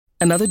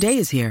Another day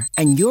is here,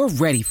 and you're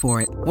ready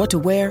for it. What to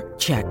wear?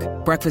 Check.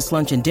 Breakfast,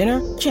 lunch, and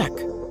dinner? Check.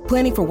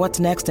 Planning for what's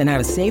next and how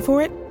to save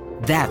for it?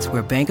 That's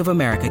where Bank of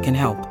America can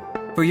help.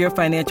 For your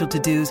financial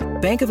to-dos,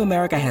 Bank of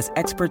America has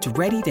experts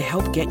ready to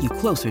help get you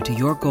closer to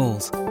your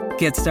goals.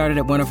 Get started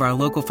at one of our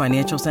local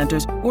financial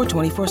centers or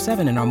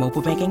 24/7 in our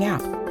mobile banking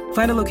app.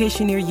 Find a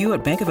location near you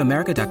at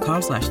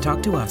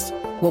bankofamerica.com/talktous.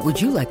 What would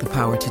you like the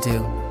power to do?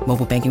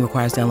 Mobile banking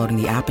requires downloading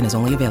the app and is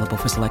only available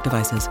for select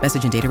devices.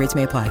 Message and data rates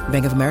may apply.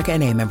 Bank of America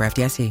N.A., member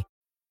FDIC.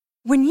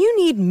 When you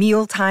need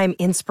mealtime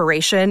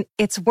inspiration,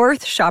 it's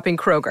worth shopping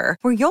Kroger,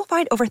 where you'll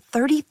find over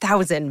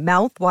 30,000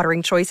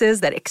 mouth-watering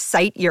choices that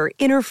excite your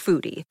inner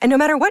foodie. And no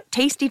matter what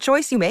tasty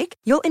choice you make,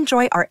 you'll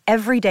enjoy our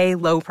everyday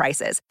low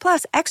prices,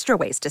 plus extra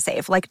ways to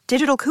save, like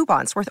digital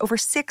coupons worth over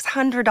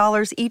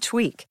 $600 each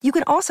week. You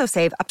can also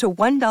save up to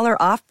 $1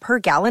 off per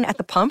gallon at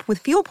the pump with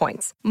fuel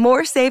points.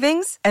 More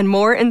savings and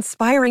more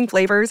inspiring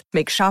flavors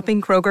make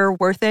shopping Kroger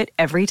worth it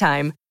every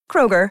time.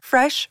 Kroger,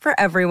 fresh for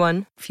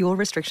everyone. Fuel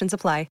restrictions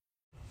apply.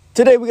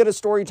 Today we got a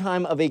story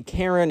time of a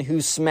Karen who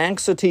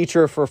smacks a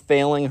teacher for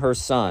failing her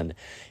son.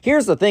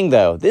 Here's the thing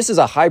though, this is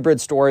a hybrid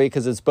story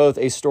because it's both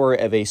a story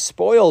of a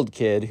spoiled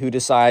kid who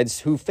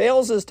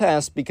fails his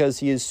test because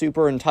he is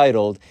super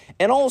entitled,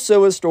 and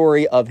also a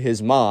story of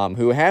his mom,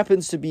 who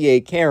happens to be a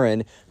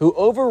Karen who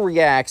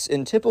overreacts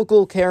in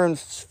typical Karen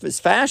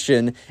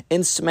fashion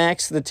and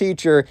smacks the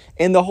teacher,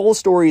 and the whole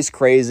story is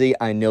crazy.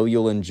 I know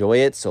you'll enjoy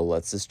it, so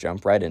let's just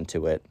jump right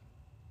into it.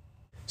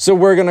 So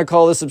we're going to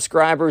call the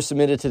subscriber who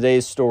submitted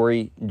today's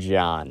story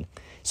John.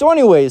 So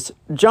anyways,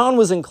 John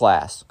was in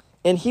class,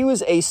 and he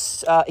was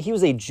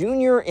a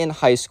junior in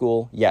high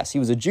school. Yes, he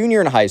was a junior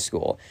in high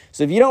school.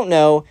 So if you don't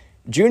know,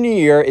 junior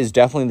year is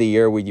definitely the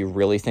year where you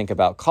really think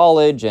about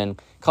college,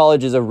 and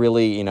college is a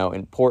really,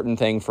 important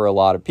thing for a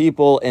lot of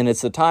people, and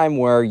it's the time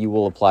where you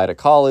will apply to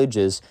college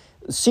is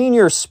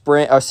senior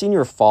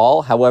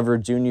fall. However,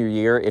 junior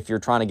year, if you're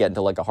trying to get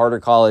into like a harder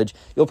college,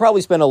 you'll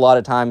probably spend a lot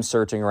of time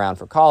searching around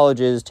for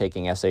colleges,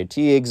 taking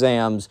SAT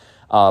exams,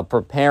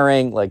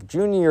 preparing. Like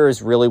junior year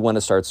is really when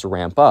it starts to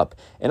ramp up.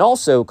 And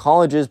also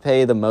colleges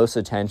pay the most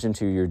attention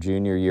to your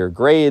junior year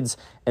grades.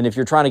 And if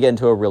you're trying to get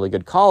into a really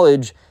good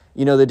college,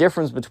 the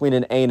difference between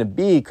an A and a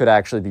B could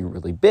actually be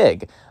really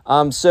big.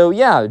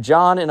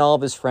 John and all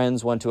of his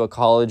friends went to a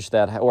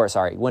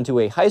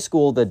high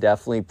school that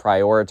definitely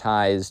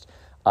prioritized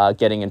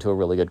getting into a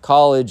really good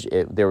college.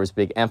 There was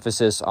big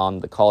emphasis on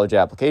the college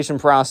application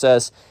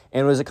process,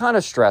 and it was a kind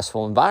of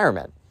stressful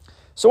environment.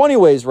 So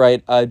anyways,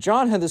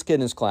 John had this kid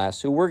in his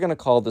class who we're going to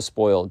call the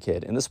spoiled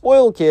kid. And the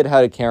spoiled kid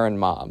had a Karen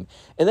mom.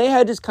 And they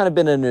had just kind of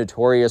been a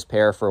notorious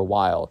pair for a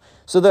while.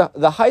 So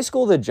the high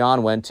school that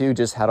John went to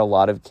just had a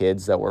lot of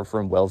kids that were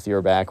from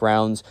wealthier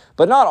backgrounds.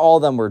 But not all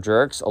of them were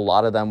jerks. A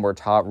lot of them were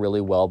taught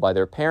really well by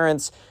their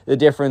parents. The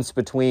difference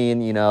between,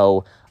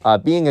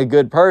 being a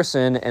good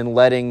person and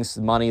letting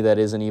money that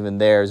isn't even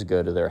theirs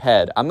go to their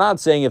head. I'm not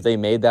saying if they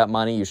made that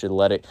money, you should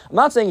let it. I'm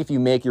not saying if you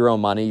make your own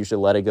money, you should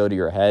let it go to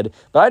your head.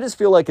 But I just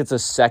feel like it's a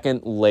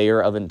second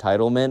layer of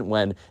entitlement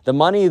when the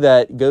money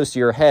that goes to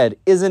your head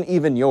isn't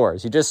even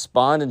yours. You just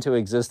spawned into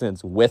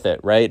existence with it,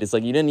 right? It's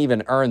like you didn't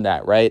even earn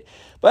that, right?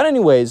 But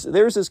anyways,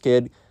 there's this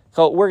kid,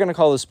 we're going to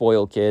call the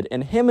spoiled kid,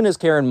 and him and his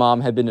Karen mom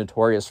had been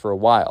notorious for a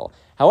while.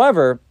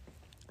 However,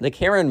 the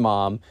Karen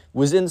mom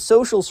was in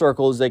social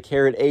circles that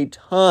cared a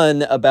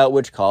ton about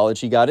which college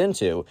he got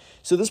into.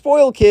 So the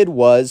spoiled kid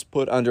was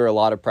put under a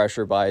lot of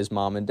pressure by his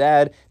mom and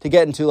dad to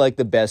get into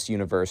the best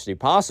university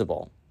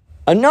possible.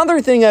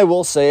 Another thing I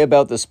will say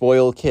about the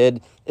spoiled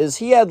kid is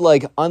he had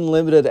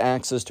unlimited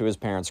access to his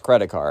parents'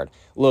 credit card.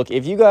 Look,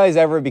 if you guys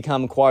ever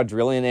become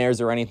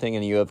quadrillionaires or anything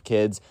and you have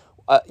kids,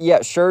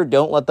 sure,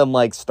 don't let them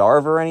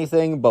starve or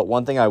anything, but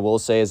one thing I will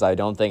say is I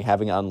don't think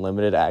having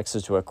unlimited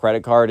access to a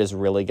credit card is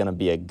really going to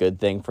be a good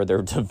thing for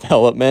their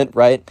development,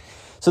 right?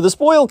 So the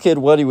spoiled kid,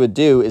 what he would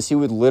do is he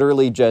would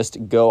literally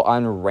just go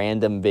on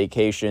random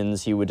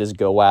vacations. He would just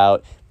go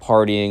out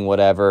partying,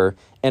 whatever,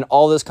 and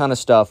all this kind of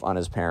stuff on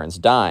his parents'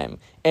 dime.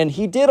 And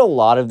he did a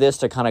lot of this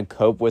to kind of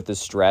cope with the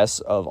stress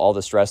of all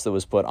the stress that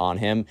was put on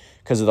him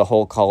because of the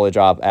whole college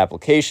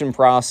application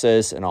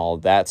process and all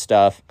of that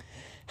stuff.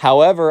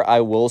 However,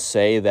 I will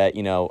say that,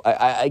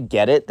 I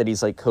get it that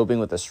he's coping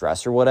with the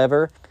stress or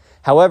whatever.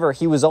 However,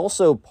 he was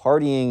also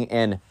partying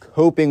and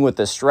coping with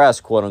the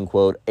stress, quote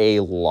unquote, a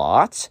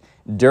lot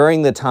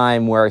during the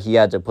time where he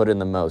had to put in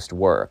the most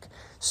work.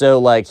 So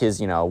his,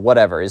 his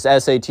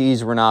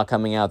SATs were not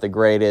coming out the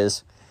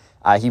greatest.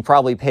 He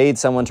probably paid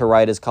someone to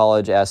write his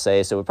college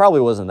essay, so it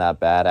probably wasn't that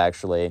bad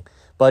actually.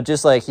 But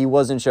just he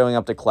wasn't showing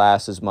up to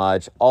class as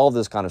much, all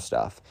this kind of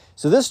stuff.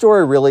 So this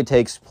story really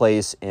takes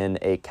place in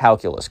a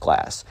calculus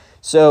class.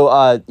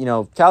 So,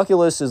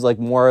 calculus is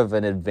more of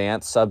an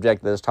advanced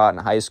subject that is taught in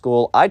high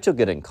school. I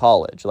took it in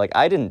college.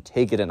 I didn't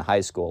take it in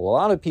high school. A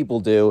lot of people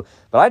do,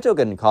 but I took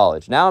it in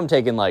college. Now I'm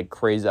taking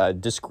crazy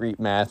discrete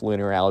math,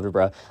 linear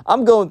algebra.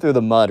 I'm going through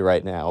the mud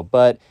right now.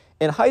 But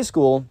in high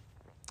school,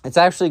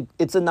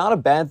 it's not a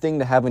bad thing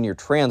to have in your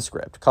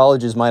transcript.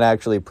 Colleges might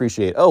actually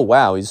appreciate, oh,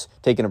 wow, he's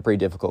taking a pretty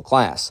difficult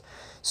class.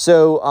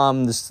 So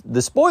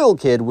the spoiled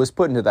kid was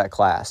put into that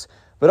class.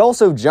 But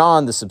also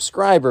John, the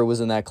subscriber, was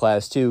in that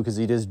class too because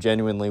he just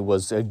genuinely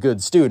was a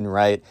good student,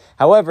 right?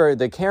 However,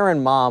 the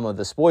Karen mom of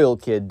the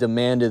spoiled kid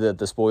demanded that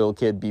the spoiled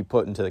kid be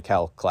put into the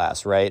calc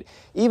class, right?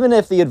 Even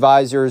if the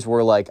advisors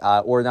were like,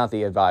 or not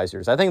the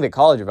advisors, I think the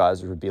college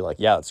advisors would be like,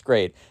 yeah, that's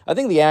great. I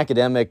think the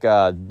academic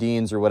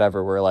deans or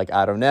whatever were like,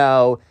 I don't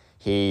know.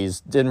 He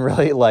didn't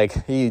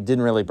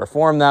really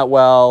perform that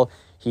well.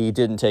 He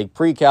didn't take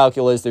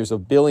pre-calculus. There's a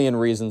billion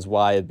reasons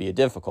why it'd be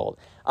difficult.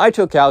 I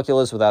took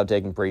calculus without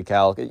taking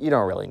pre-calc. You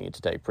don't really need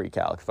to take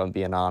pre-calc, if I'm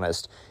being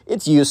honest.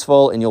 It's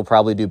useful, and you'll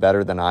probably do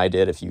better than I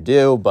did if you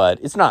do, but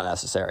it's not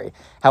necessary.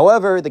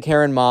 However, the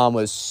Karen mom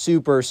was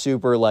super,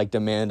 super,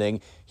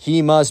 demanding.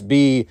 He must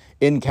be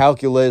in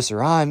calculus,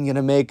 or I'm going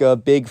to make a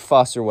big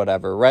fuss or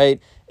whatever, right?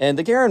 And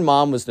the Karen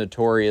mom was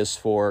notorious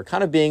for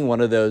kind of being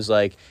one of those,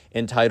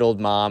 entitled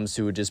moms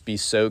who would just be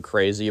so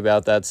crazy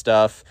about that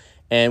stuff.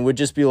 And would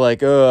just be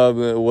like,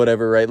 oh,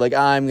 whatever, right?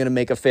 I'm going to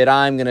make a fit.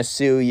 I'm going to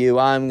sue you.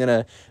 I'm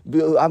going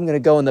to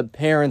go in the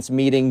parents'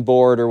 meeting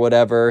board or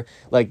whatever.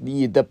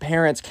 The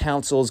parents'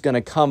 council is going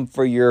to come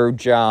for your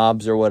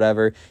jobs or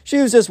whatever. She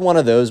was just one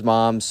of those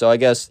moms. So I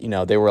guess,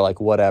 they were like,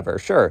 whatever.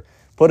 Sure.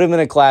 Put him in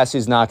a class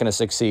he's not going to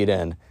succeed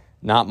in.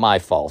 Not my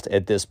fault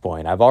at this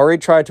point. I've already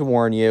tried to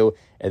warn you.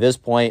 At this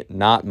point,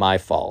 not my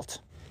fault.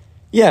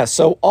 Yeah,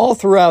 so all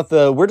throughout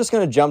we're just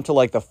going to jump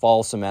to the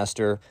fall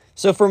semester.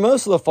 So for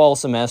most of the fall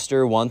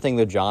semester, one thing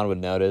that John would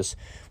notice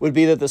would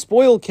be that the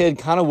spoiled kid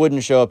kind of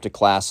wouldn't show up to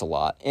class a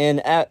lot.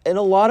 And in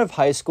a lot of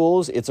high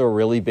schools, it's a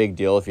really big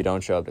deal if you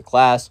don't show up to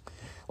class.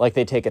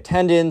 They take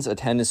attendance.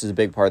 Attendance is a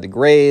big part of the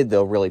grade.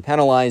 They'll really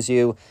penalize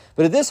you.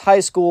 But at this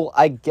high school,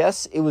 I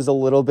guess it was a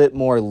little bit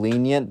more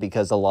lenient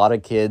because a lot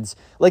of kids,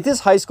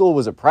 this high school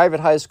was a private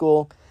high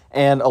school.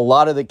 And a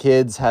lot of the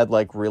kids had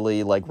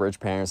really rich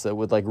parents that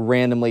would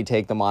randomly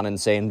take them on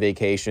insane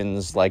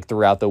vacations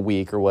throughout the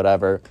week or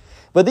whatever.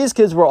 But these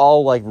kids were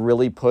all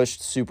really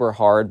pushed super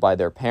hard by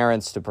their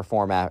parents to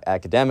perform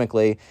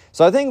academically.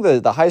 So I think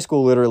the high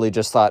school literally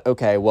just thought,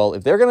 okay, well,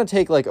 if they're going to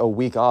take a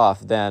week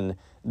off, then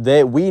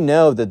we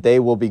know that they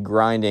will be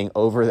grinding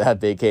over that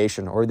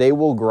vacation, or they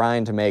will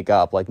grind to make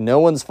up. No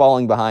one's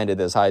falling behind at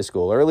this high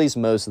school, or at least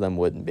most of them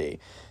wouldn't be.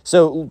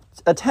 So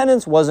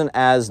attendance wasn't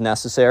as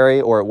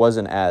necessary, or it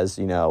wasn't as,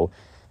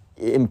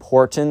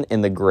 important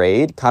in the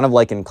grade, kind of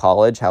like in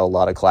college, how a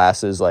lot of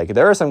classes,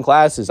 there are some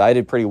classes I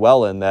did pretty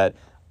well in that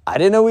I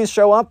didn't always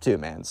show up to,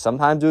 man.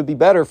 Sometimes it would be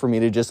better for me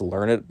to just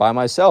learn it by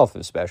myself,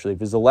 especially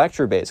if it's a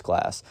lecture-based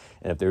class,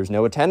 and if there's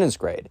no attendance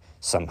grade.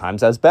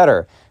 Sometimes that's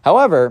better.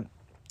 However,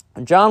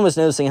 John was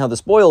noticing how the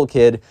spoiled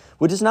kid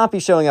would just not be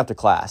showing up to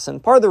class.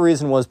 And part of the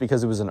reason was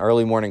because it was an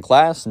early morning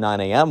class, 9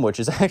 a.m., which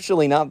is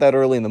actually not that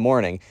early in the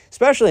morning,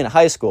 especially in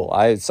high school.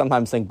 I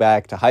sometimes think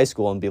back to high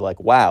school and be like,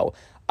 wow,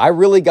 I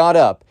really got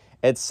up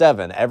at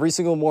 7 every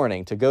single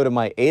morning to go to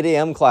my 8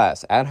 a.m.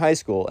 class at high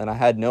school, and I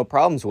had no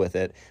problems with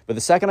it. But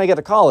the second I get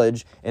to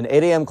college, an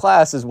 8 a.m.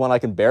 class is one I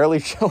can barely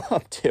show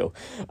up to.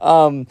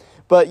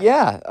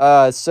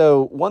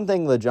 So one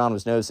thing that John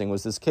was noticing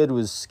was this kid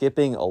was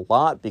skipping a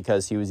lot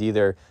because he was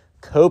either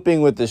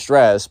coping with the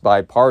stress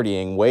by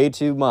partying way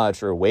too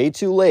much or way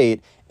too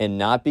late and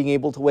not being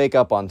able to wake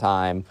up on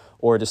time,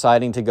 or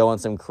deciding to go on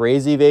some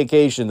crazy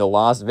vacation to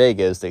Las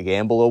Vegas to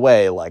gamble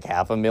away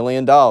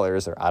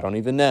 $500,000, or I don't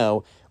even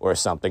know, or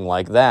something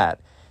like that.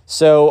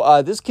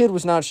 So this kid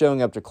was not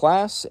showing up to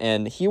class,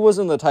 and he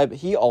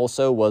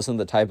also wasn't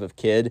the type of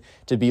kid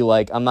to be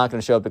like, I'm not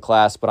going to show up to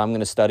class, but I'm going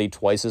to study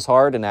twice as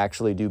hard and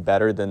actually do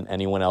better than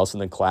anyone else in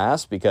the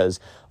class because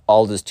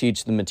I'll just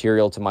teach the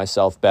material to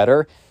myself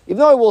better. Even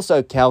though I will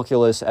say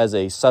calculus as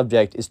a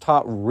subject is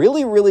taught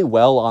really, really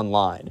well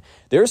online.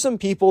 There are some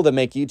people that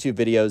make YouTube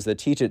videos that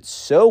teach it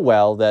so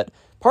well that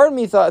part of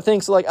me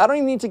thinks I don't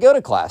even need to go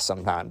to class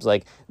sometimes.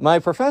 My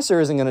professor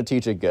isn't going to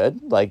teach it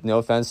good. No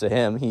offense to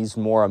him. He's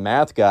more a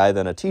math guy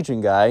than a teaching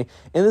guy.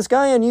 And this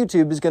guy on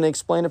YouTube is going to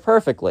explain it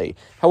perfectly.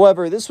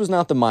 However, this was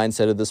not the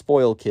mindset of the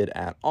spoiled kid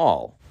at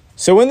all.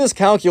 So in this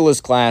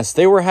calculus class,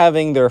 they were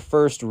having their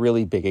first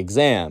really big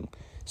exam.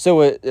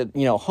 So,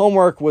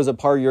 homework was a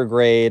part of your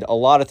grade. A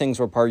lot of things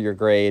were part of your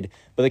grade.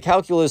 But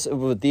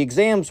the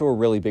exams were a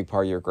really big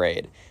part of your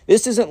grade.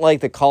 This isn't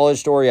like the college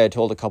story I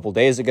told a couple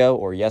days ago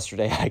or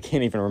yesterday. I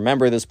can't even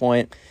remember this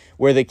point,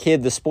 where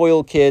the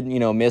spoiled kid,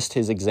 missed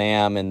his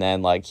exam and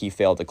then he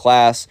failed the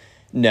class.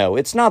 No,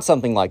 it's not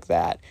something like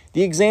that.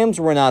 The exams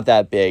were not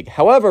that big.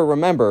 However,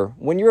 remember,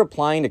 when you're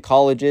applying to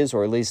colleges,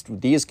 or at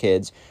least these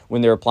kids,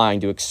 when they're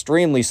applying to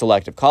extremely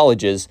selective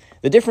colleges,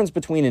 the difference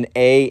between an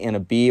A and a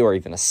B, or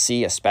even a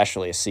C,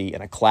 especially a C,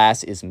 in a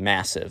class is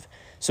massive.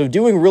 So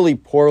doing really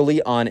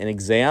poorly on an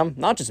exam,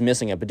 not just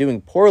missing it, but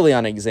doing poorly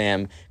on an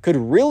exam could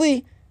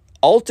really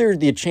alter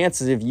the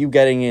chances of you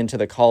getting into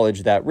the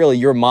college that really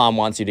your mom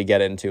wants you to get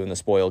into in the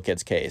spoiled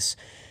kid's case.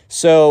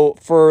 So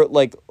for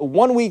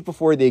 1 week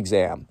before the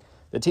exam,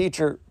 the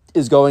teacher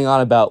is going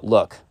on about,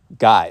 look,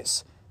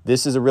 guys,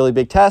 this is a really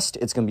big test.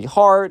 It's going to be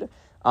hard.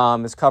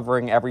 It's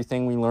covering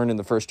everything we learned in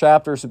the first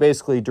chapter. So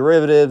basically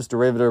derivatives,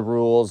 derivative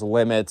rules,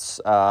 limits,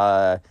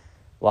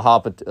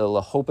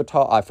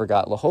 L'Hopital, I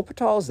forgot.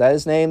 L'Hopital, is that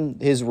his name?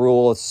 His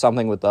rule, it's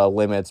something with the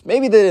limits.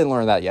 Maybe they didn't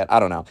learn that yet. I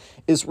don't know.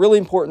 It's really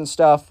important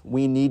stuff.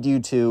 We need you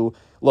to,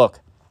 look,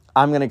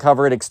 I'm going to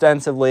cover it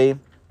extensively.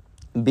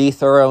 Be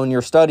thorough in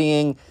your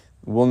studying.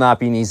 Will not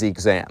be an easy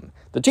exam.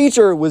 The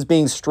teacher was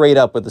being straight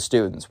up with the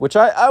students, which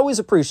I always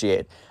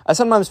appreciate. I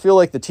sometimes feel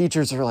like the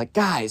teachers are like,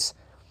 guys,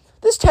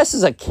 this test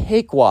is a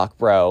cakewalk,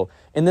 bro.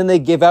 And then they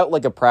give out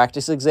like a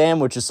practice exam,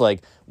 which is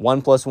like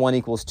 1 +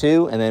 1 =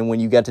 2. And then when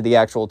you get to the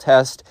actual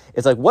test,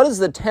 it's like, what is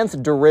the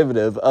 10th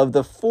derivative of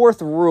the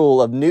 4th rule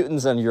of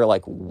Newton's? And you're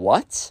like,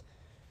 what?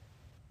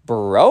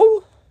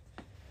 Bro?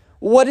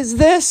 What is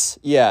this?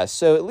 Yeah,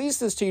 so at least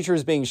this teacher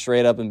is being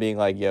straight up and being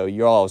like, yo,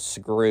 you're all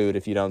screwed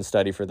if you don't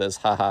study for this,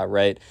 haha,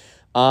 right?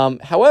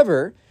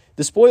 However,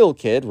 the spoiled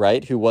kid,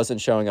 right, who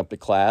wasn't showing up to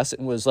class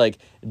and was like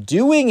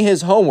doing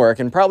his homework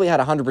and probably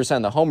had 100%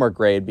 of the homework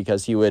grade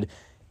because he would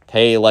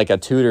pay like a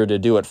tutor to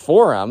do it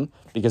for him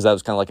because that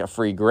was kind of like a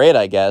free grade,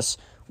 I guess,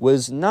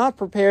 was not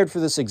prepared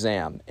for this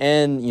exam.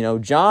 And, you know,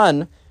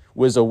 John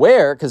was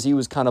aware because he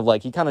was kind of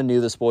like, he kind of knew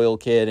the spoiled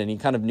kid and he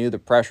kind of knew the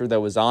pressure that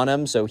was on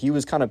him. So he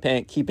was kind of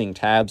keeping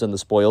tabs on the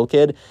spoiled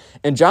kid.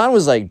 And John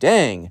was like,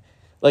 dang,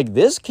 like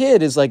this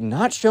kid is like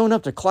not showing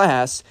up to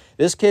class.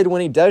 This kid,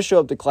 when he does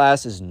show up to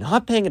class, is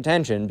not paying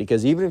attention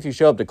because even if you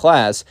show up to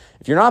class,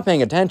 if you're not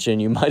paying attention,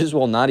 you might as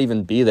well not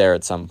even be there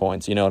at some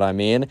points. You know what I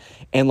mean?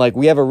 And like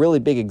we have a really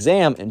big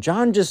exam and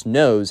John just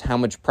knows how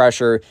much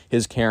pressure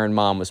his Karen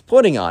mom was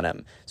putting on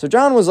him. So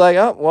John was like,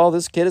 oh, well,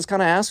 this kid is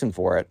kind of asking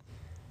for it.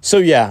 So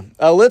yeah,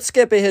 let's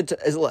skip ahead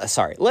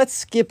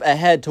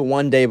to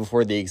one day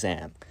before the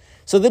exam.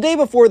 So the day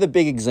before the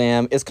big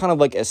exam is kind of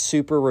like a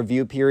super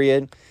review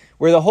period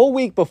where the whole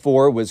week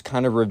before was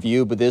kind of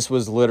review, but this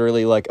was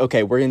literally like,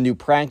 okay, we're going to do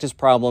practice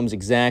problems,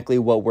 exactly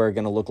what we're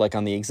going to look like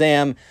on the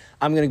exam.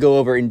 I'm going to go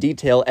over in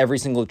detail every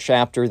single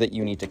chapter that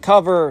you need to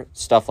cover,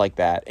 stuff like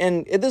that.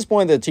 And at this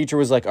point, the teacher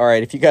was like, all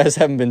right, if you guys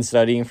haven't been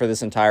studying for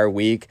this entire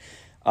week,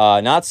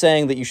 not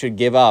saying that you should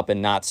give up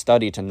and not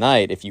study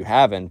tonight if you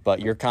haven't,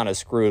 but you're kind of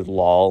screwed,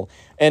 lol.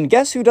 And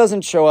guess who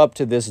doesn't show up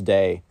to this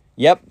day?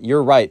 Yep,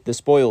 you're right, the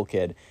spoiled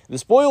kid. The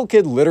spoiled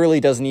kid literally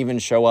doesn't even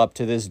show up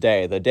to this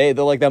day.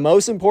 The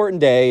most important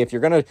day, if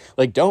you're gonna,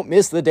 like, don't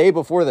miss the day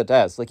before the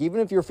test. Like, even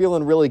if you're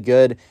feeling really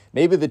good,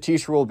 maybe the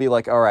teacher will be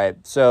like, all right,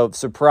 so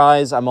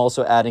surprise, I'm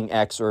also adding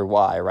X or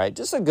Y, right?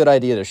 Just a good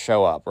idea to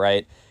show up,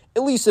 right?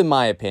 At least in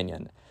my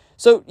opinion.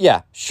 So,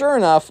 yeah, sure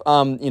enough,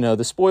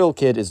 the spoiled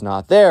kid is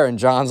not there, and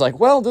John's like,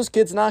 well, this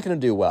kid's not going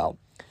to do well.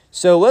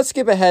 So let's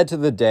skip ahead to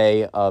the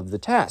day of the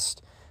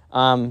test.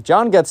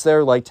 John gets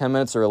there like 10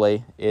 minutes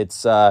early.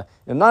 It's a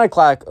 9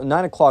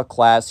 o'clock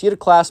class. He had a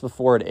class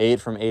before at 8,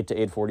 from 8 to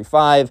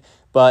 8:45,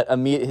 but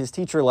his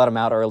teacher let him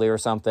out early or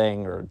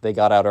something, or they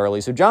got out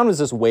early. So John was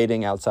just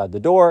waiting outside the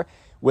door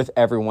with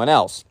everyone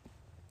else.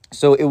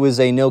 So it was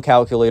a no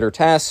calculator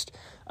test.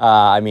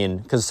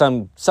 Because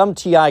some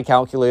TI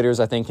calculators,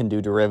 I think, can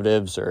do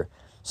derivatives or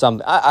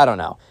something. I don't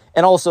know.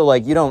 And also,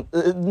 like,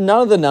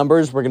 none of the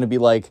numbers were going to be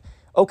like,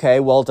 okay,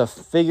 well, to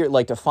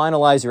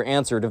finalize your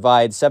answer,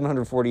 divide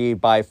 748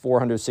 by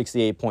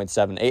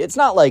 468.78. It's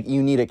not like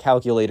you need a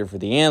calculator for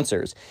the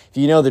answers. If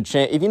you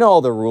know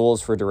all the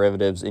rules for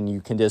derivatives and you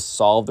can just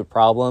solve the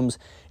problems,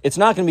 it's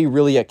not going to be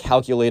really a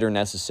calculator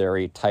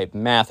necessary type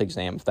math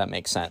exam, if that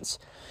makes sense.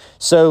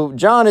 So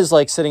John is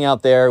like sitting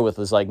out there with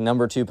his like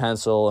number 2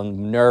 pencil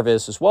and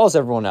nervous as well as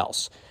everyone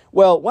else.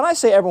 Well, when I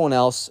say everyone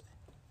else,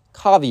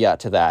 caveat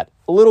to that,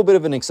 a little bit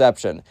of an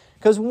exception,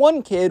 because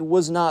one kid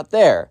was not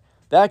there.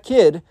 That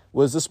kid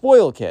was the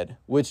spoiled kid,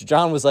 which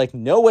John was like,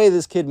 no way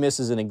this kid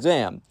misses an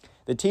exam.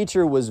 The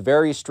teacher was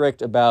very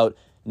strict about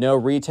no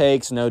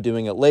retakes, no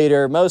doing it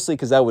later, mostly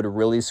because that would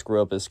really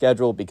screw up his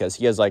schedule because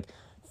he has like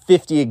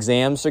 50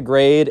 exams to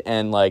grade,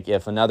 and like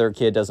if another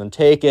kid doesn't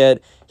take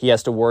it, he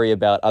has to worry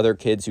about other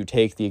kids who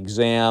take the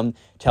exam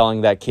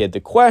telling that kid the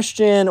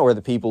question, or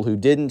the people who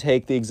didn't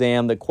take the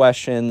exam the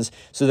questions.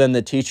 So then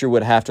the teacher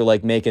would have to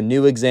like make a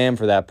new exam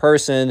for that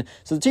person.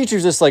 So the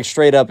teacher's just like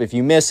straight up, if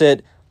you miss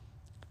it,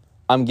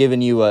 I'm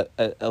giving you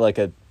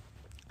the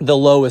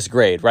lowest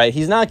grade, right?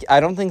 I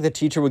don't think the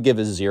teacher would give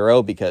a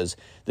 0 because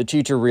the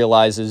teacher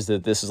realizes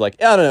that this is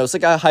like, I don't know, it's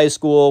like a high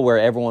school where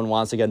everyone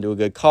wants to get into a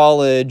good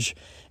college.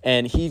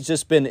 And he's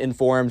just been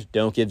informed,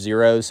 don't give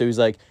 0. So he's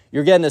like,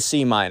 you're getting a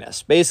C-.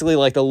 Basically,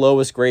 like the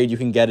lowest grade you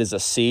can get is a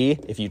C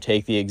if you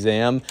take the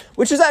exam,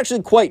 which is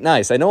actually quite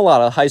nice. I know a lot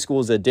of high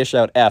schools that dish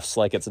out Fs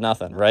like it's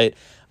nothing, right?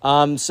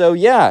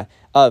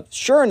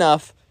 Sure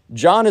enough,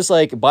 John is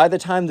like, by the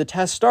time the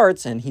test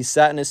starts and he's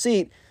sat in his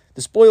seat,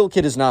 the spoiled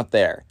kid is not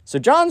there. So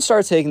John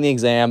starts taking the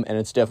exam and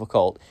it's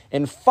difficult.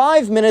 And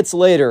 5 minutes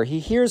later, he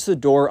hears the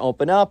door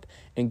open up.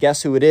 And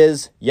guess who it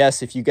is?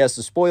 Yes, if you guessed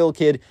the spoiled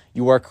kid,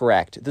 you are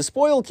correct. The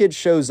spoiled kid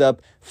shows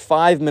up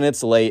 5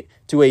 minutes late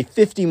to a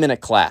 50-minute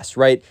class,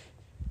 right?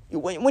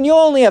 When you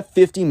only have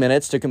 50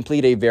 minutes to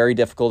complete a very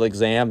difficult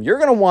exam, you're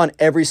going to want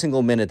every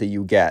single minute that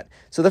you get.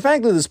 So the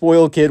fact that the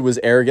spoiled kid was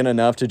arrogant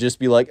enough to just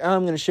be like, oh,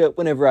 I'm going to show up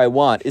whenever I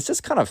want, it's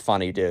just kind of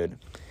funny, dude.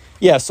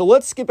 Yeah, so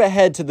let's skip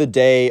ahead to the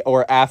day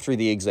or after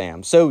the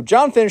exam. So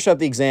John finished up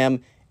the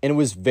exam. and it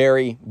was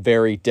very,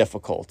 very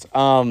difficult.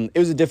 It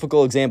was a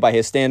difficult exam by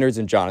his standards,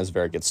 and John is a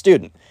very good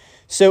student.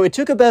 So it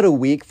took about a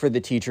week for the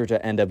teacher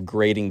to end up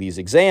grading these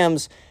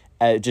exams,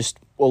 just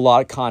a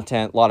lot of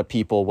content, a lot of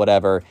people,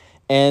 whatever.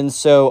 And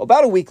so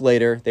about a week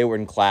later, they were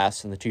in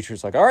class, and the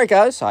teacher's like, all right,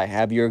 guys, I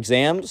have your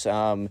exams.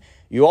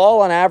 You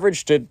all, on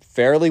average, did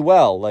fairly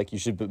well. Like, you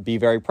should be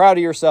very proud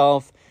of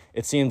yourself.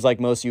 It seems like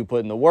most of you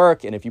put in the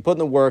work, and if you put in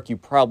the work, you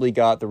probably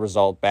got the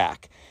result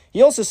back.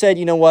 He also said,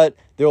 you know what,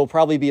 there will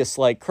probably be a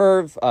slight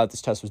curve.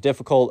 This test was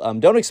difficult.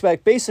 Don't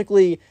expect,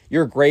 basically,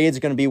 your grade's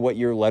going to be what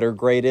your letter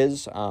grade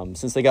is,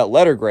 since they got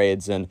letter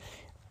grades. And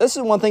this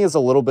is one thing that's a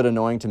little bit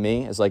annoying to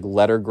me, is like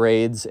letter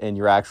grades and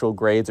your actual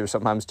grades are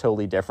sometimes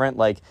totally different.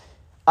 Like,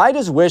 I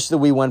just wish that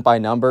we went by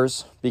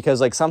numbers, because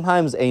like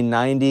sometimes a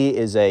 90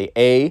 is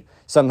a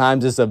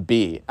sometimes it's a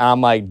B. And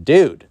I'm like,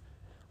 dude,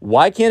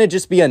 why can't it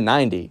just be a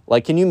 90?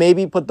 Like, can you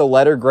maybe put the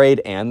letter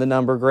grade and the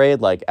number grade,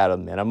 like, at a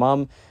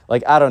minimum?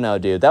 Like, I don't know,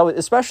 dude. That was,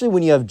 especially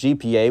when you have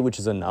GPA, which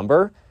is a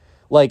number.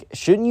 Like,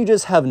 shouldn't you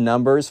just have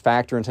numbers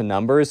factor into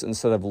numbers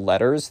instead of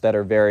letters that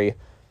are very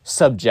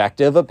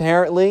subjective,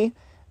 apparently?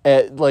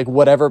 Like,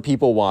 whatever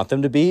people want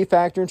them to be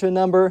factor into a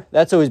number.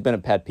 That's always been a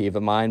pet peeve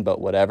of mine,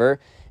 but whatever.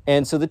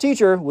 And so the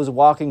teacher was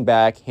walking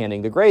back,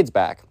 handing the grades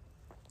back.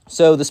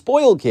 So the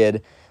spoiled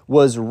kid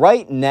was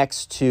right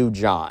next to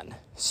John.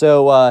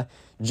 So,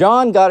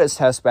 John got his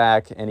test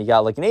back, and he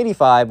got like an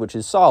 85, which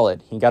is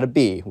solid. He got a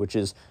B, which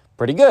is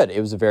pretty good. It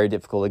was a very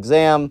difficult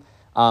exam.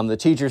 The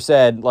teacher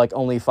said like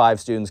only 5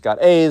 students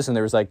got A's, and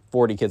there was like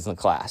 40 kids in the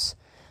class.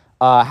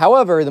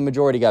 However, the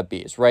majority got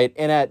B's, right?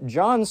 And at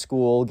John's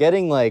school,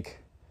 getting like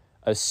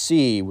a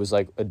C was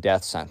like a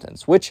death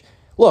sentence, which,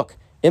 look,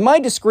 in my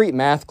discrete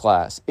math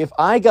class, when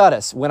I got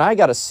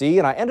a C,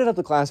 and I ended up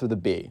the class with a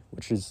B,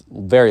 which is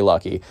very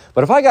lucky,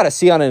 but if I got a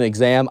C on an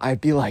exam, I'd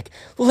be like,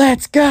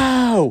 let's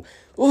go!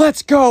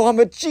 Let's go, I'm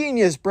a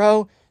genius,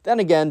 bro. Then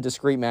again,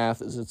 discrete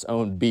math is its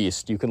own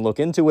beast. You can look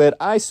into it.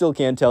 I still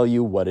can't tell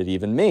you what it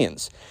even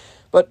means.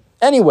 But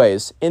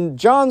anyways, in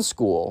John's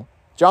school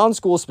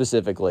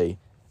specifically,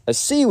 a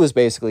C was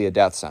basically a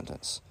death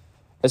sentence.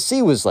 A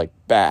C was like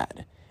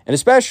bad. And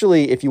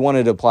especially if you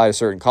wanted to apply to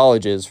certain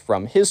colleges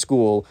from his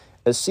school,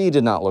 a C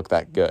did not look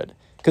that good.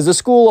 Because the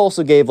school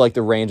also gave like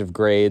the range of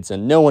grades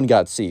and no one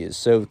got C's.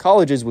 So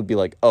colleges would be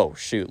like, oh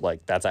shoot,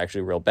 like that's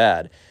actually real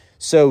bad.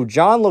 So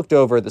John looked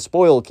over at the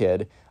spoiled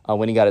kid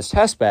when he got his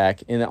test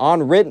back,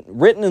 and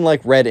written in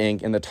like red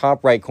ink in the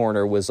top right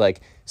corner was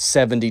like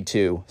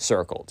 72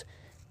 circled.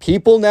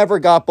 People never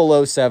got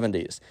below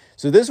 70s.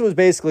 So this was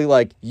basically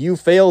like, you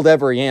failed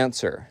every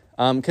answer.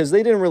 Because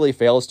they didn't really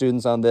fail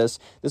students on this.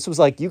 This was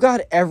like, you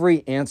got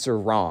every answer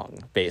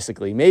wrong,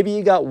 basically. Maybe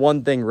you got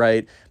one thing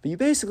right, but you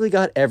basically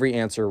got every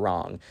answer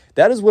wrong.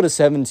 That is what a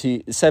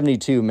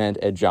 72 meant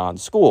at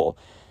John's school.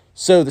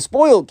 So the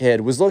spoiled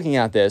kid was looking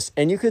at this,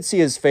 and you could see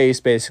his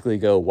face basically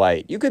go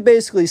white. You could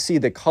basically see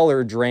the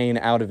color drain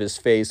out of his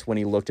face when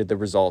he looked at the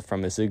result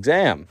from his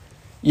exam.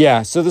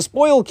 Yeah, so the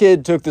spoiled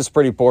kid took this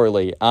pretty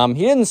poorly. He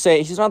didn't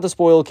say, he's not the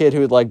spoiled kid who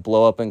would like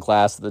blow up in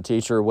class at the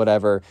teacher or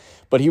whatever,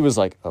 but he was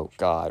like, oh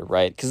God,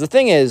 right? Because the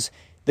thing is,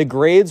 the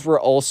grades were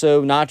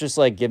also not just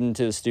like given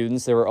to the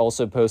students, they were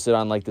also posted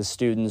on like the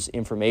students'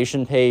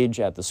 information page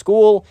at the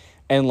school,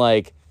 and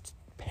like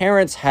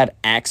parents had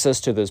access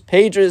to those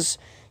pages.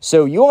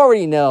 So you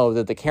already know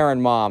that the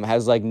Karen mom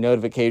has like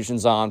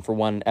notifications on for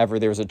whenever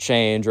there's a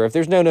change, or if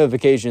there's no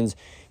notifications,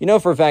 you know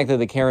for a fact that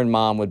the Karen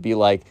mom would be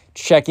like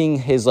checking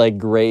his like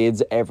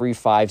grades every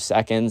 5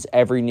 seconds.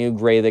 Every new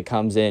grade that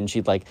comes in,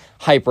 she'd like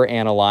hyper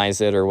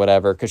analyze it or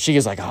whatever, because she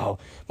is like, oh,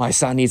 my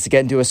son needs to get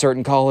into a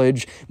certain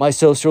college. My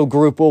social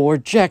group will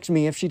reject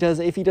me if he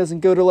doesn't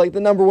go to like the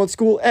 #1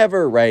 school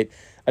ever, right?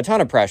 A ton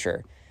of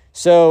pressure.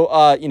 So,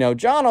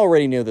 John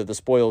already knew that the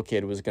spoiled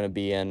kid was going to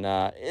be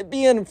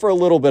in for a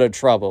little bit of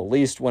trouble, at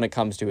least when it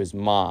comes to his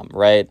mom,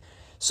 right?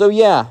 So,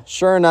 yeah,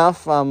 sure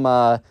enough,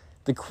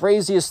 the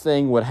craziest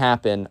thing would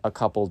happen a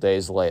couple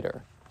days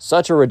later.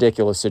 Such a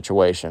ridiculous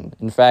situation.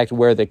 In fact,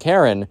 where the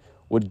Karen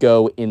would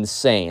go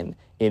insane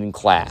in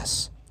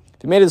class.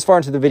 If you made it this far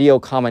into the video,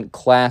 comment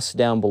class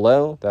down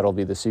below. That'll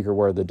be the secret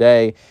word of the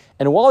day.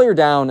 And while you're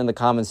down in the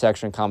comment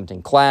section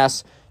commenting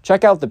class,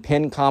 check out the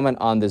pinned comment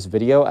on this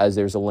video, as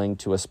there's a link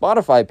to a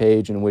Spotify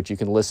page in which you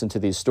can listen to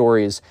these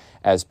stories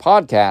as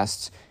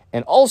podcasts,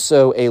 and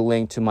also a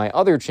link to my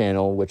other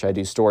channel, which I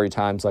do story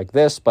times like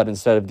this, but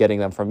instead of getting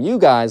them from you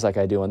guys like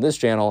I do on this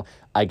channel,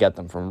 I get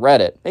them from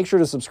Reddit. Make sure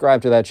to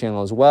subscribe to that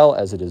channel as well,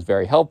 as it is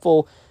very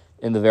helpful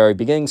in the very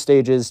beginning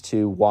stages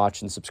to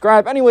watch and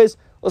subscribe. Anyways,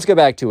 let's get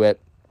back to it.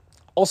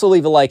 Also,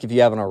 leave a like if you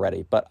haven't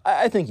already, but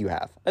I think you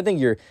have. I think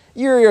you're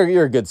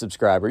a good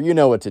subscriber. You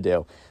know what to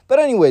do. But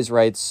anyways,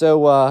 right,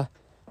 so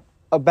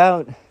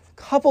about a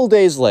couple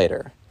days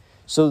later,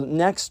 so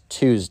next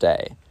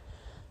Tuesday,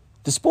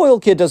 the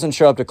spoiled kid doesn't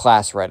show up to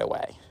class right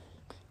away,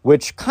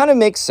 which kind of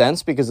makes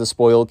sense because the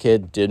spoiled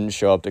kid didn't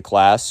show up to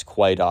class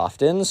quite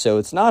often. So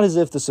it's not as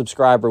if the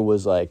subscriber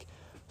was like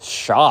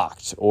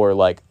shocked or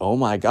like, oh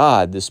my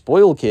God, the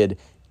spoiled kid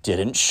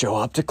didn't show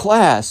up to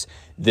class.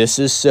 this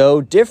is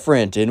so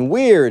different and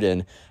weird,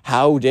 and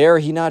how dare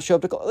he not show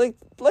up to class?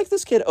 Like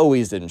this kid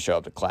always didn't show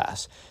up to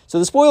class. So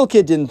the spoiled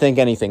kid didn't think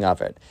anything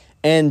of it.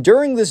 And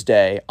during this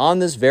day, on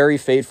this very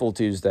fateful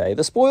Tuesday,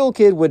 the spoiled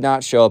kid would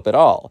not show up at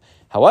all.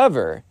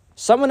 However,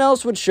 someone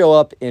else would show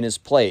up in his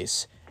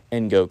place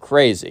and go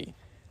crazy.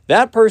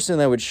 That person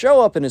that would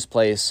show up in his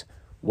place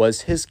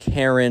was his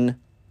Karen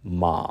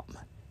mom.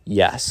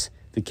 Yes,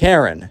 the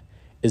Karen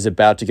is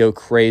about to go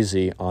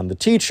crazy on the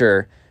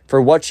teacher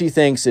for what she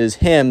thinks is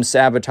him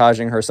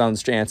sabotaging her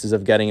son's chances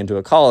of getting into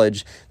a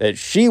college that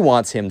she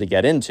wants him to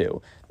get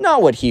into.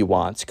 Not what he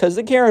wants, because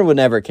the Karen would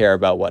never care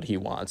about what he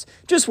wants,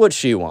 just what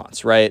she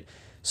wants, right?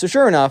 So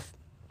sure enough,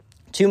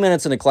 2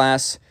 minutes into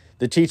class,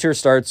 the teacher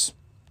starts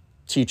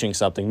teaching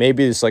something.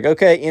 Maybe it's like,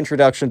 okay,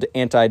 introduction to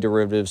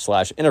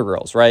antiderivatives /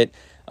 integrals, right?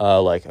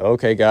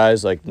 Okay,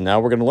 guys, now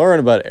we're going to learn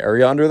about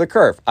area under the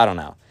curve. I don't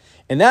know.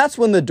 And that's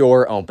when the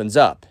door opens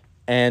up.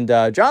 And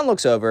John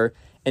looks over,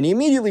 and he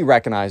immediately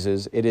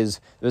recognizes it is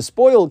the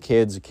spoiled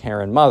kid's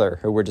Karen mother,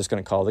 who we're just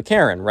going to call the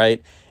Karen,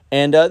 right?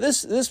 And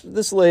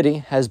this lady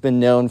has been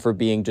known for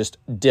being just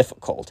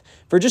difficult,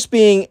 for just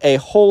being a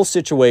whole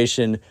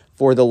situation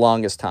for the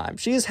longest time.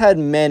 She's had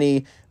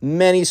many,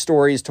 many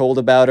stories told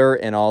about her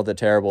and all the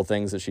terrible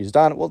things that she's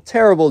done. Well,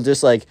 terrible,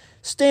 just like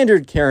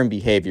standard Karen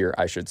behavior,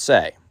 I should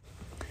say.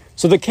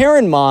 So the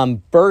Karen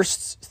mom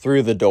bursts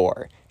through the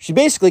door. She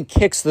basically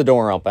kicks the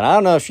door open. I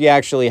don't know if she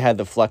actually had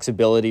the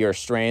flexibility or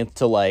strength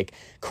to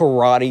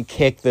karate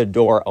kick the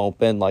door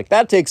open.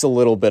 That takes a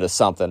little bit of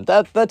something.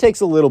 That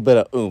takes a little bit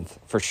of oomph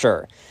for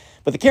sure.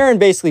 But the Karen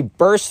basically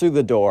bursts through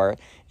the door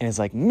and is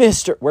like,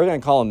 we're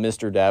going to call him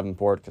Mr.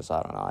 Davenport because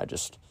I don't know. I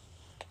just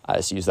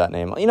use that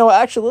name.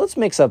 Actually, let's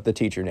mix up the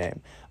teacher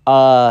name.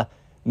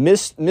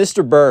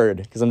 Mr.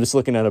 Bird, because I'm just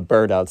looking at a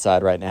bird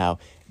outside right now.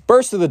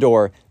 Bursts through the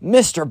door,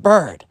 Mr.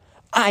 Bird,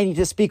 I need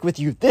to speak with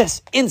you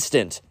this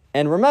instant.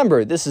 And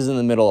remember, this is in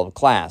the middle of a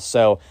class.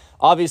 So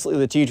obviously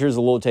the teacher's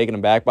a little taken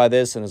aback by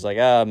this and is like,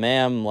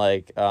 ma'am,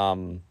 what?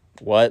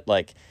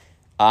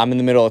 I'm in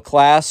the middle of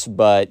class,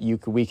 but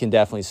we can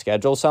definitely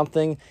schedule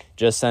something.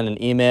 Just send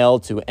an email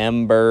to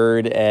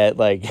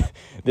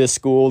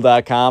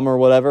mbird@thisschool.com or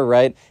whatever,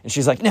 right? And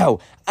she's like, no,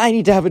 I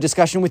need to have a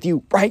discussion with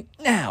you right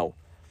now.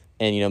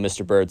 And,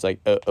 Mr. Bird's like,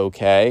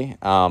 okay.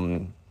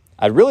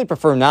 I'd really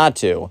prefer not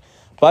to.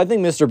 But I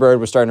think Mr. Bird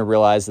was starting to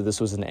realize that this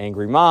was an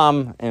angry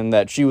mom and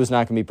that she was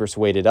not going to be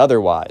persuaded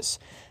otherwise.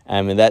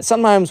 And that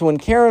sometimes when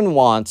Karen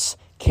wants,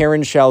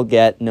 Karen shall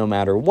get no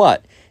matter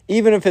what.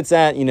 Even if it's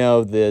at,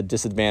 the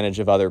disadvantage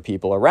of other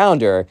people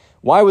around her,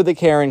 why would the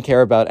Karen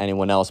care about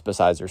anyone else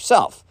besides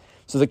herself?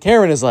 So the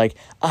Karen is like,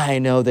 I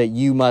know that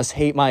you must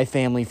hate my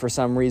family for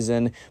some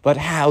reason, but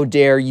how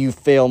dare you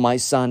fail my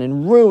son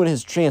and ruin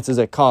his chances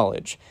at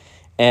college?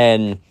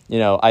 And,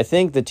 I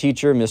think the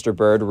teacher, Mr.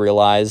 Bird,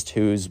 realized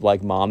whose,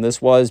 mom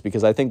this was,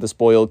 because I think the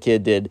spoiled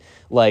kid did,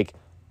 a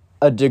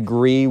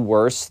degree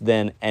worse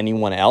than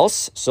anyone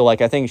else. So, I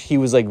think he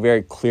was,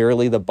 very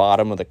clearly the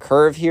bottom of the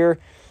curve here.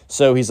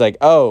 So he's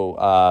like,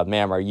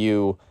 ma'am, are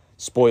you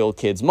spoiled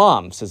kid's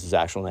mom? Says his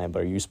actual name,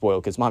 but are you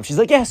spoiled kid's mom? She's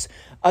like, yes,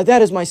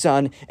 that is my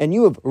son, and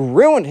you have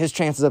ruined his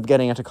chances of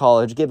getting into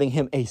college, giving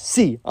him a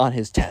C on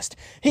his test.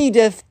 He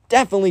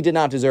definitely did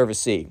not deserve a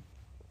C.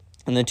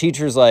 And the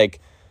teacher's like,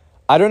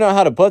 I don't know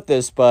how to put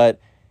this, but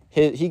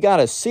he got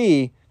a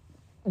C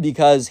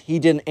because he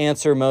didn't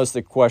answer most of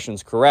the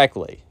questions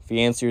correctly. If he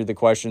answered the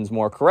questions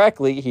more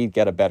correctly, he'd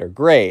get a better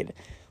grade.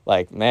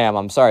 Ma'am,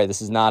 I'm sorry, this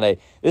is a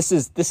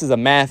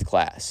math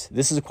class.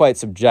 This is quite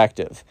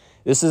subjective.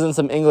 This isn't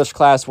some English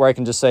class where I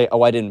can just say,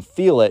 I didn't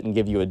feel it and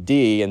give you a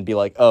D and be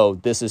like,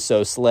 this is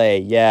so slay,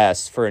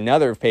 yes, for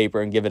another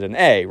paper and give it an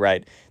A,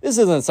 right? This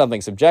isn't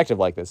something subjective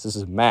like this. This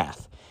is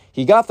math.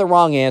 He got the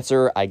wrong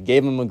answer. I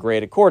gave him a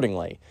grade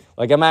accordingly.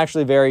 I'm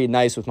actually very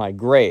nice with my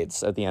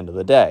grades at the end of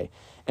the day.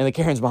 And the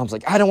Karen's mom's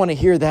like, I don't want to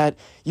hear that.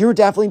 You're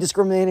definitely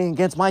discriminating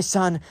against my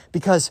son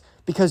because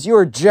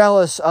you're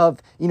jealous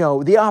of,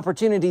 the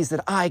opportunities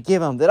that I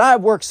give him, that I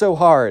work so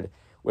hard.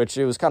 Which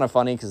it was kind of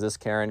funny because this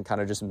Karen kind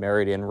of just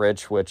married in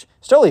rich, which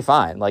is totally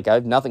fine. I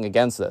have nothing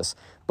against this.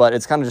 But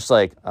it's kind of just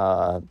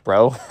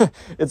bro.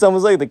 It's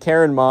almost like the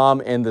Karen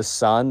mom and the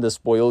son, the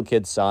spoiled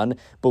kid's son,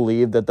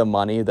 believed that the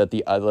money that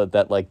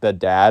the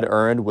dad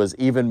earned was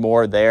even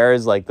more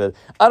theirs. I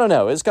don't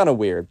know. It's kind of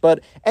weird.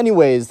 But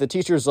anyways, the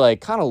teacher's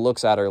kind of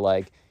looks at her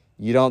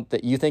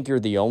you think you're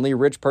the only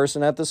rich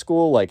person at the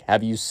school?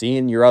 Have you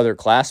seen your other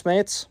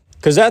classmates?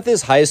 Because at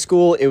this high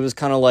school, it was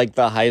kind of like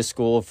the high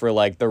school for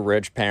the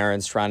rich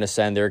parents trying to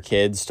send their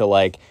kids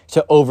to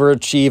to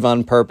overachieve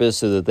on purpose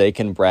so that they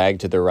can brag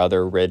to their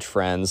other rich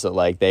friends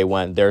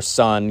that their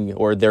son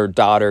or their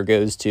daughter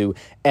goes to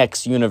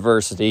X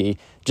university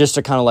just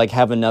to kind of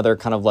have another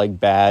kind of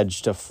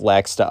badge to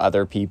flex to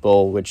other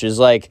people, which is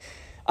I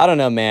don't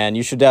know, man,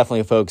 you should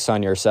definitely focus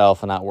on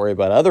yourself and not worry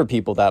about other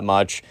people that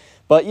much.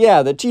 But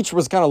yeah, the teacher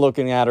was kind of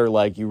looking at her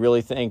you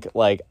really think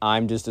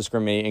I'm just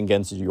discriminating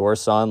against your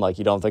son?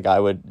 You don't think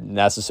I would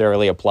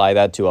necessarily apply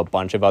that to a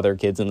bunch of other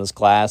kids in this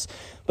class?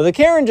 But the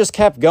Karen just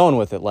kept going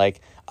with it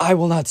I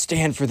will not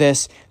stand for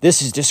this.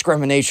 This is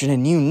discrimination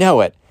and you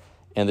know it.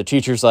 And the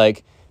teacher's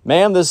like,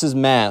 ma'am, this is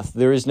math.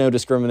 There is no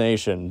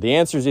discrimination. The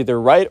answer is either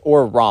right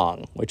or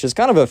wrong, which is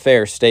kind of a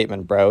fair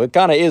statement, bro. It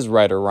kind of is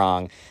right or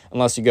wrong,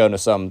 unless you go into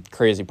some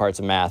crazy parts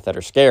of math that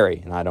are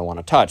scary and I don't want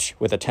to touch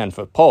with a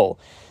 10-foot pole.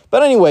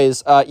 But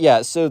anyways,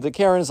 so the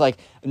Karen's like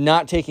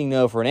not taking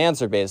no for an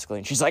answer, basically.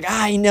 And she's like,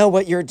 I know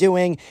what you're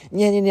doing,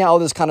 all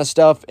this kind of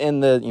stuff.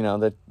 And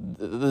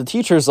the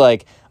teacher's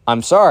like,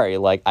 I'm sorry,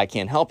 like, I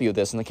can't help you with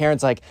this. And the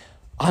Karen's like,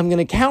 I'm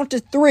going to count to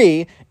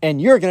 3 and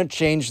you're going to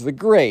change the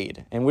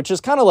grade. And which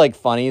is kind of like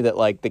funny that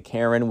like the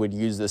Karen would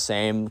use the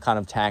same kind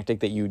of tactic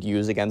that you'd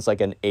use against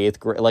like an 8th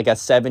grade, like a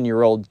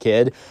 7-year-old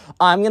kid.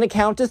 I'm going to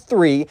count to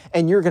 3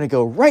 and you're going to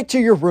go right to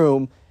your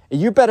room.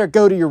 You better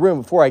go to your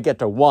room before I get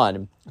to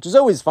 1, which is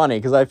always funny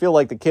because I feel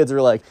like the kids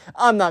are like,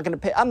 I'm not going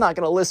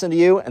to listen to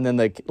you. And then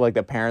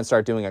the parents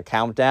start doing a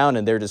countdown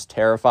and they're just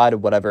terrified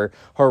of whatever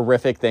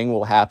horrific thing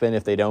will happen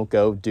if they don't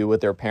go do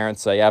what their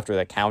parents say after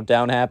the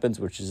countdown happens,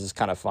 which is just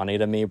kind of funny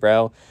to me,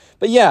 bro.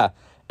 But yeah,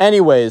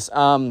 anyways,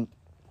 so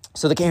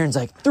the Karen's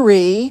like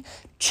 3,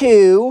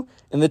 2,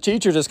 and the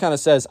teacher just kind of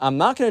says, I'm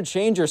not going to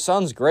change your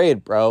son's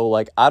grade, bro.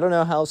 Like, I don't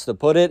know how else to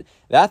put it.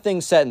 That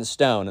thing's set in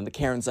stone. And the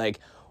Karen's like,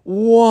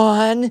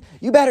 1,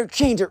 you better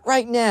change it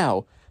right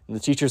now. And the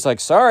teacher's like,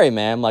 sorry,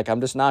 ma'am, like,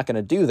 I'm just not going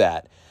to do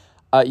that.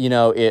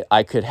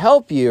 I could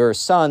help your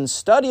son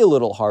study a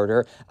little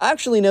harder. I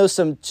actually know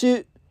some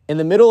in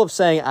the middle of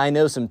saying I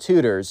know some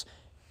tutors,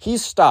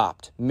 he's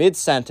stopped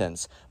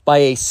mid-sentence by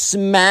a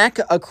smack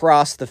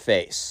across the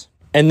face.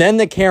 And then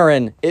the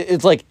Karen,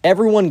 it's like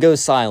everyone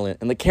goes silent,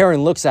 and the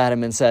Karen looks at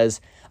him and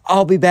says,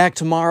 I'll be back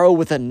tomorrow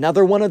with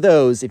another one of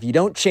those if you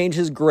don't change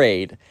his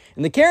grade.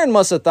 And the Karen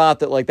must have thought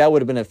that like that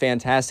would have been a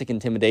fantastic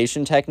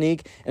intimidation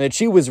technique and that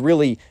she was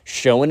really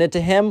showing it to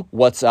him,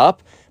 what's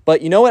up.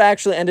 But you know what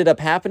actually ended up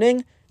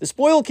happening? The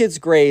spoiled kid's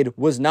grade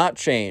was not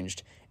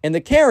changed. And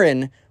the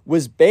Karen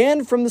was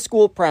banned from the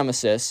school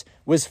premises,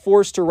 was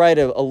forced to write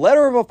a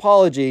letter of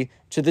apology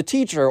to the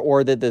teacher,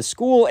 or that the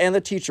school and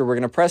the teacher were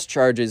going to press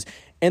charges.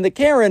 And the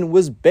Karen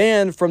was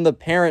banned from the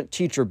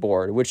parent-teacher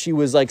board, which she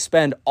was like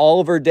spend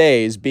all of her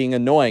days being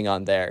annoying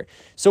on there.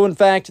 So in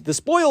fact, the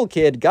spoiled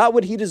kid got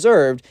what he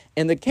deserved,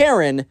 and the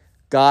Karen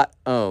got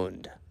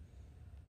owned.